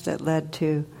anxiousness that led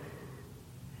to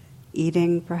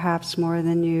eating perhaps more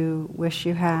than you wish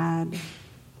you had?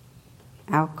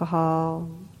 Alcohol,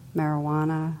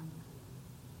 marijuana?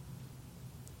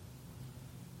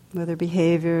 Were there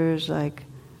behaviors like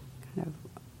kind of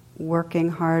working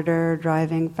harder,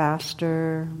 driving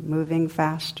faster, moving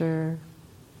faster?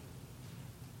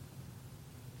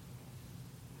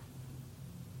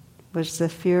 Was the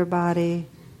fear body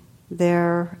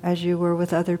there as you were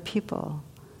with other people?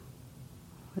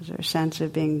 Was there a sense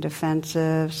of being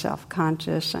defensive,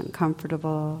 self-conscious,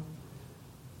 uncomfortable,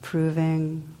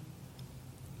 proving,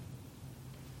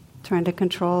 trying to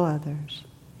control others?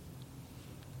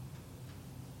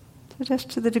 So just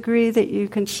to the degree that you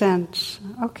can sense,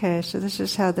 okay, so this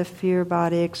is how the fear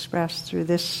body expressed through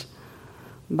this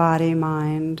body,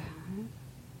 mind,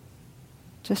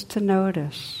 just to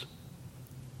notice.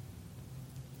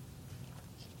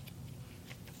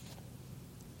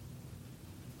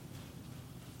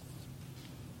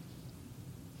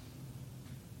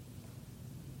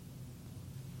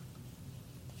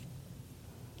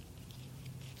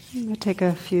 I'm going to take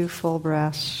a few full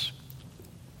breaths.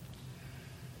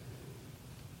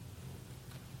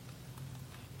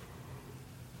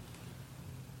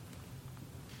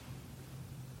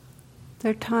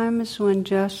 There are times when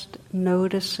just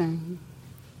noticing,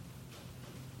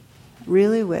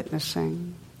 really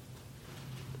witnessing,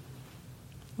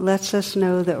 lets us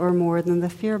know that we're more than the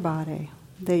fear body,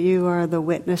 that you are the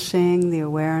witnessing, the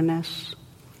awareness.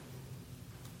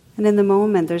 And in the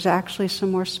moment, there's actually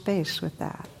some more space with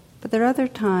that. But there are other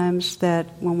times that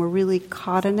when we're really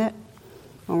caught in it,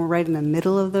 when we're right in the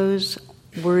middle of those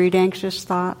worried, anxious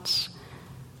thoughts,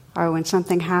 or when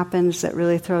something happens that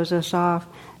really throws us off,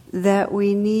 that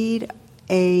we need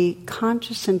a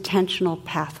conscious, intentional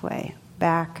pathway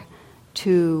back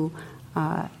to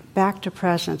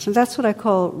presence. And that's what I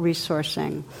call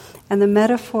resourcing. And the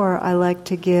metaphor I like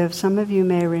to give, some of you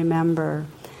may remember,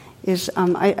 is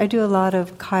I do a lot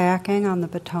of kayaking on the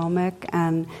Potomac,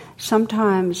 and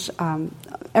sometimes,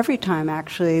 every time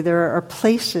actually, there are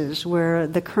places where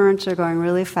the currents are going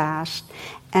really fast,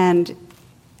 and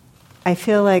I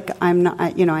feel like I'm not,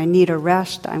 I need a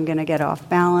rest, I'm going to get off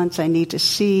balance, I need to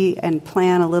see and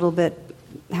plan a little bit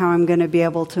how I'm going to be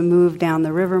able to move down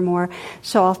the river more,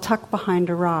 so I'll tuck behind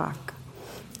a rock.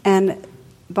 And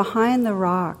behind the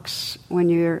rocks, when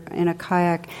you're in a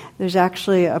kayak, there's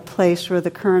actually a place where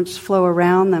the currents flow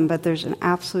around them, but there's an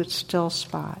absolute still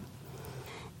spot.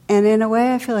 And in a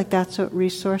way, I feel like that's what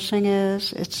resourcing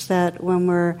is. It's that when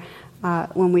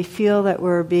we feel that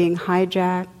we're being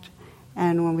hijacked,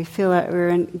 and when we feel that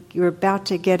we're about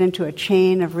to get into a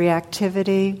chain of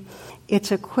reactivity,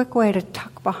 it's a quick way to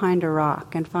tuck behind a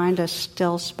rock and find a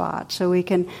still spot so we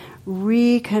can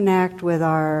reconnect with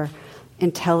our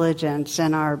intelligence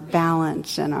and our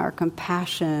balance and our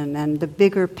compassion and the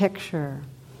bigger picture.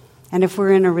 And if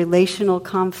we're in a relational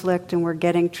conflict and we're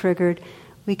getting triggered,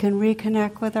 we can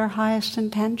reconnect with our highest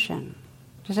intention.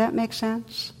 Does that make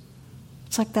sense?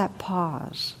 It's like that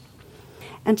pause.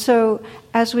 And so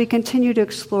as we continue to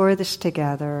explore this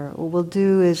together, what we'll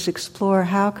do is explore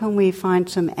how can we find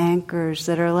some anchors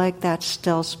that are like that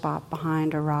still spot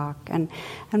behind a rock. And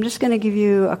I'm just going to give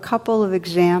you a couple of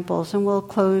examples, and we'll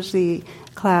close the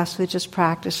class with just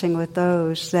practicing with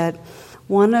those. That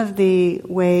one of the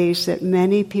ways that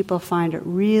many people find it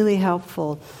really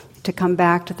helpful to come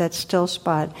back to that still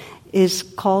spot is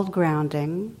called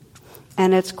grounding.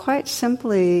 And it's quite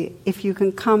simply, if you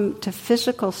can come to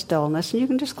physical stillness, and you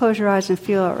can just close your eyes and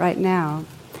feel it right now,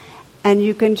 and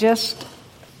you can just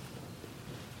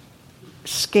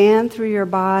scan through your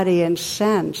body and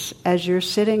sense, as you're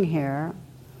sitting here,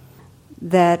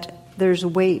 that there's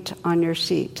weight on your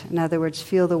seat. In other words,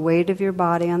 feel the weight of your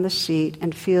body on the seat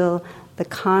and feel the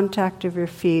contact of your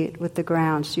feet with the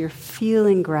ground. So you're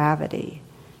feeling gravity.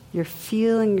 You're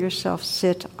feeling yourself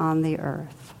sit on the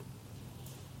earth.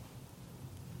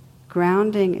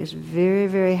 Grounding is very,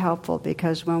 very helpful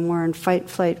because when we're in fight,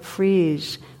 flight,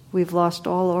 freeze, we've lost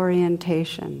all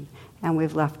orientation and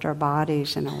we've left our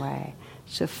bodies in a way.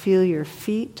 So feel your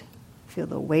feet, feel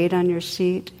the weight on your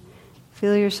seat,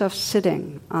 feel yourself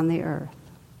sitting on the earth.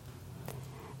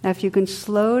 Now if you can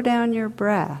slow down your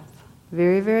breath,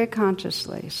 very, very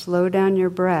consciously, slow down your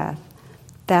breath,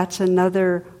 that's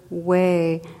another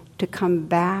way to come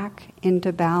back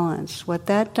into balance. What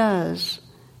that does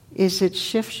is it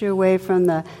shifts you away from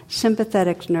the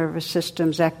sympathetic nervous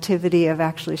system's activity of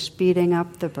actually speeding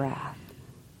up the breath.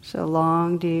 So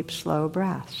long, deep, slow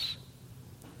breaths.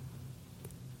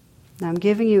 Now I'm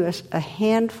giving you a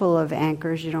handful of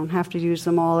anchors. You don't have to use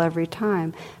them all every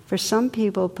time. For some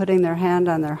people, putting their hand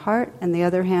on their heart and the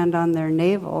other hand on their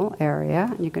navel area,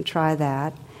 and you can try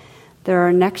that, there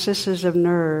are nexuses of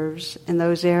nerves in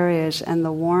those areas, and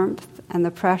the warmth and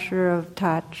the pressure of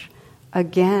touch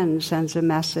again sends a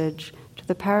message to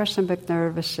the parasympathetic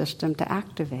nervous system to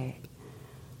activate.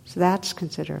 So that's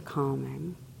considered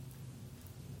calming.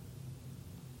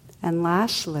 And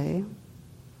lastly,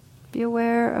 be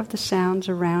aware of the sounds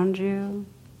around you.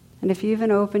 And if you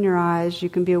even open your eyes, you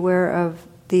can be aware of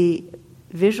the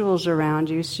visuals around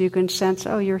you, so you can sense,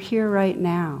 oh, you're here right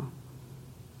now.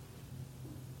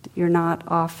 You're not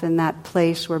off in that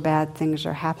place where bad things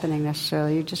are happening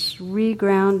necessarily. You're just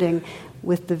regrounding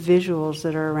with the visuals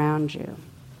that are around you.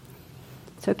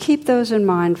 So keep those in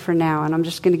mind for now. And I'm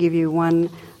just going to give you one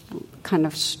kind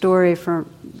of story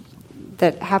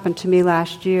that happened to me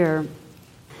last year,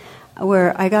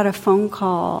 where I got a phone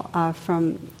call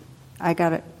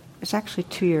it's actually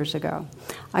 2 years ago.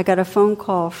 I got a phone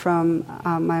call from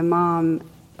my mom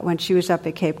when she was up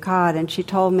at Cape Cod, and she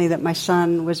told me that my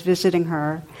son was visiting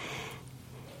her.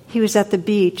 He was at the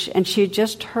beach, and she had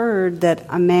just heard that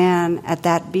a man at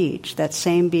that beach, that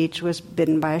same beach, was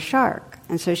bitten by a shark.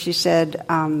 And so she said,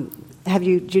 have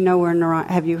you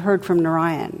heard from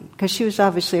Narayan? Because she was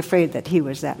obviously afraid that he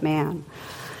was that man,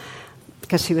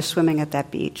 because he was swimming at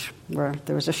that beach where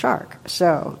there was a shark.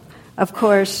 So, of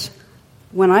course,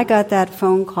 when I got that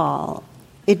phone call,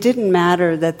 it didn't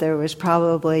matter that there was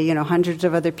probably, hundreds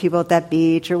of other people at that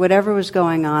beach or whatever was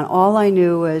going on. All I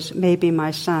knew was maybe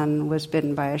my son was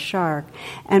bitten by a shark.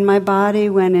 And my body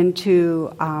went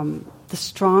into the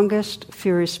strongest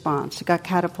fear response. It got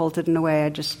catapulted in a way I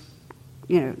just,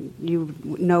 you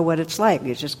know what it's like.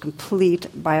 It's just complete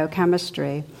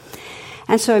biochemistry.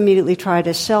 And so I immediately tried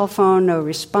a cell phone, no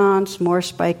response, more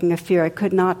spiking of fear. I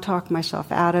could not talk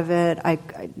myself out of it.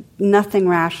 Nothing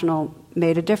rational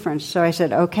made a difference. So I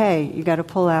said, okay, you got to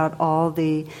pull out all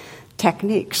the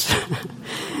techniques.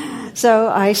 So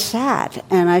I sat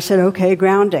and I said, okay,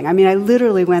 grounding. I mean, I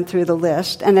literally went through the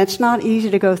list, and it's not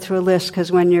easy to go through a list because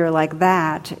when you're like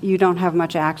that, you don't have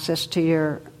much access to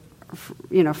your,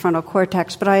 frontal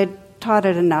cortex. But I had taught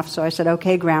it enough, so I said,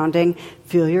 okay, grounding,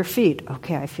 feel your feet.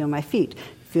 Okay, I feel my feet.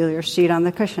 Feel your seat on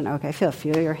the cushion. Okay,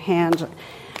 feel your hands.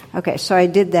 Okay, so I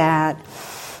did that.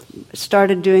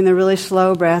 Started doing the really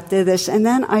slow breath, did this, and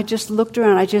then I just looked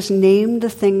around. I just named the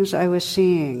things I was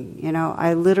seeing.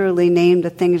 I literally named the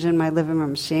things in my living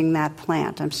room. I'm seeing that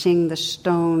plant. I'm seeing the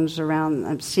stones around.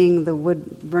 I'm seeing the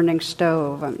wood-burning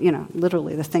stove.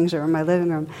 Literally the things that are in my living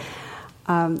room.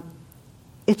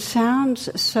 It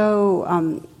sounds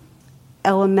so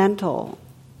elemental,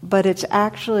 but it's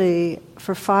actually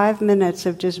for 5 minutes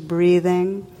of just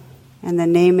breathing and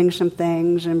then naming some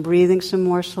things and breathing some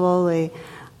more slowly.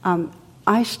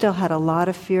 I still had a lot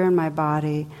of fear in my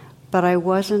body, but I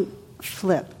wasn't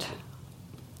flipped.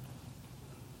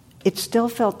 It still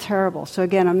felt terrible. So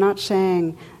again, I'm not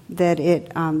saying that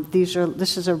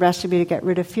this is a recipe to get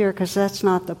rid of fear, because that's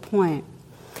not the point.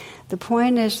 The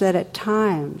point is that at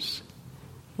times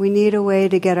we need a way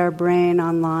to get our brain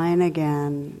online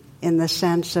again in the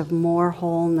sense of more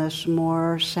wholeness,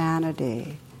 more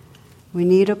sanity. We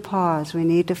need a pause. We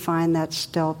need to find that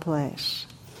still place.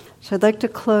 So I'd like to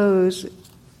close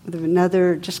with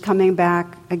another, just coming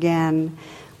back again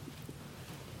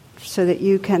so that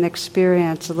you can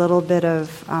experience a little bit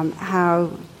of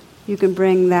how you can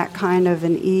bring that kind of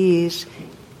an ease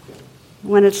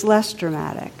when it's less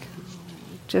dramatic.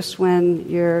 Just when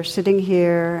you're sitting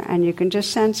here and you can just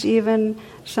sense even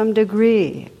some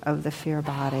degree of the fear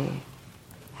body,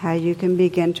 how you can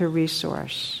begin to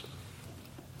resource.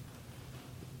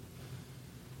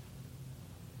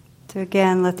 So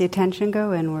again, let the attention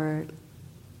go inward.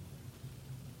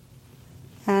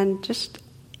 And just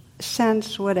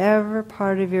sense whatever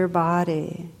part of your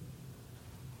body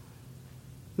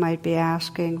might be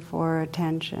asking for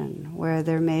attention, where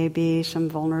there may be some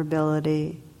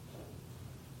vulnerability,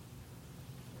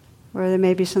 where there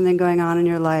may be something going on in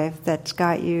your life that's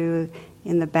got you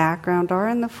in the background or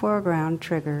in the foreground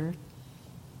triggered.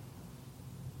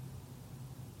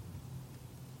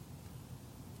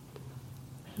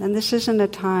 And this isn't a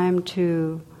time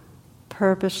to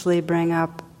purposely bring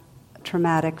up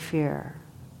traumatic fear.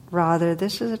 Rather,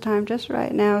 this is a time just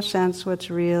right now, sense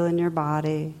what's real in your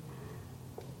body,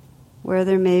 where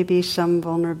there may be some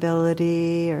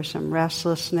vulnerability or some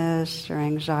restlessness or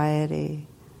anxiety.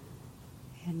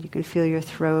 And you can feel your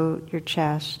throat, your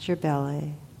chest, your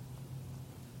belly.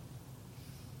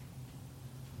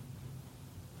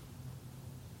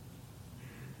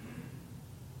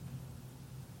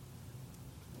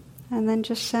 And then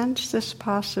just sense this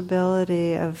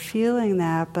possibility of feeling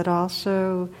that, but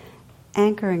also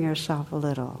anchoring yourself a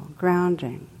little,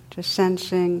 grounding, just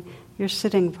sensing your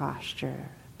sitting posture,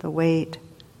 the weight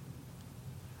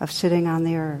of sitting on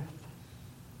the earth.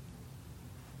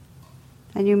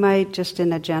 And you might just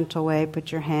in a gentle way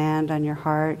put your hand on your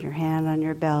heart, your hand on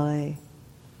your belly.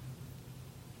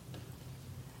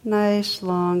 Nice,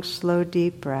 long, slow,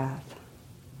 deep breath.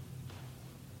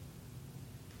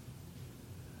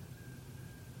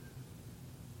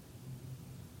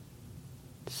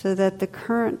 So that the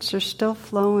currents are still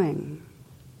flowing.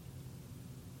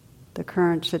 The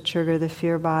currents that trigger the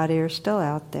fear body are still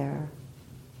out there.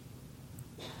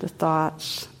 The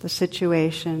thoughts, the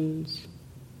situations,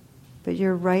 but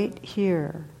you're right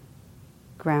here,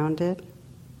 grounded,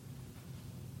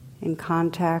 in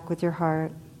contact with your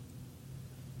heart,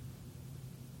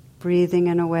 breathing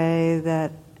in a way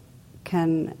that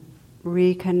can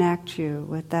reconnect you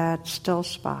with that still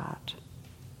spot.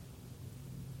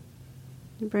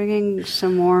 Bringing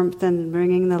some warmth and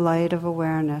bringing the light of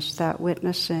awareness, that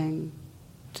witnessing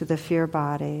to the fear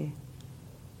body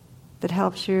that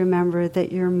helps you remember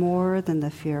that you're more than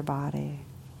the fear body.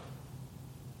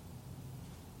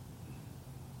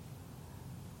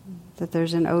 That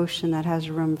there's an ocean that has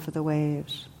room for the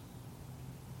waves.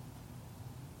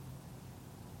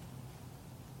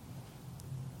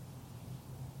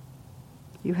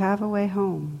 You have a way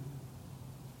home.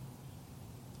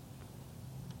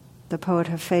 The poet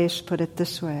Hafez put it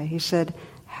this way. He said,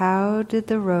 "How did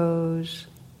the rose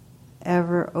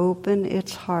ever open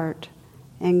its heart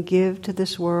and give to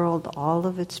this world all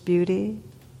of its beauty?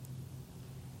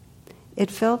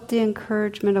 It felt the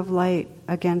encouragement of light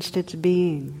against its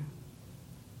being.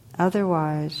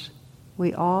 Otherwise,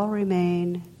 we all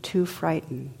remain too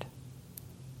frightened."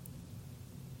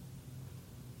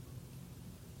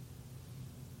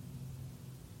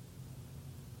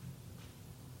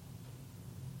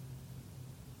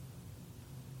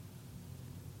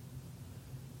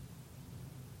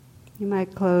 You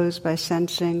might close by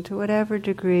sensing, to whatever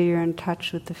degree you're in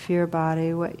touch with the fear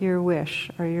body, what your wish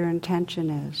or your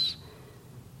intention is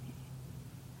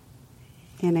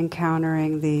in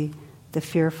encountering the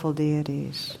fearful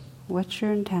deities. What's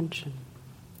your intention?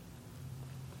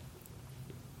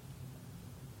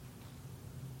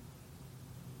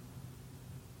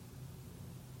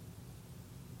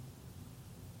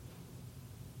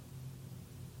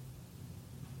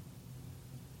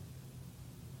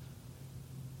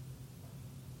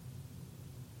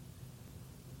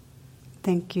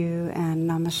 Thank you and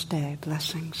namaste.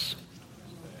 Blessings.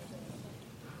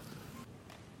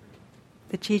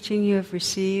 The teaching you have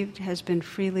received has been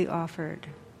freely offered.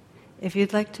 If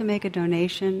you'd like to make a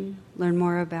donation, learn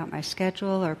more about my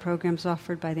schedule or programs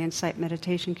offered by the Insight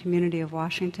Meditation Community of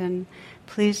Washington,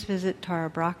 please visit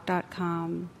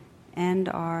tarabrach.com and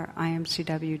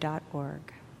imcw.org.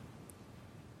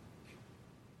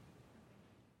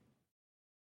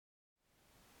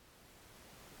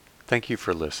 Thank you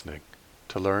for listening.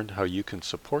 To learn how you can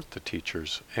support the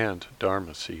teachers and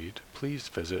Dharma Seed, please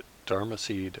visit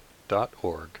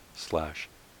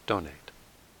dharmaseed.org/donate.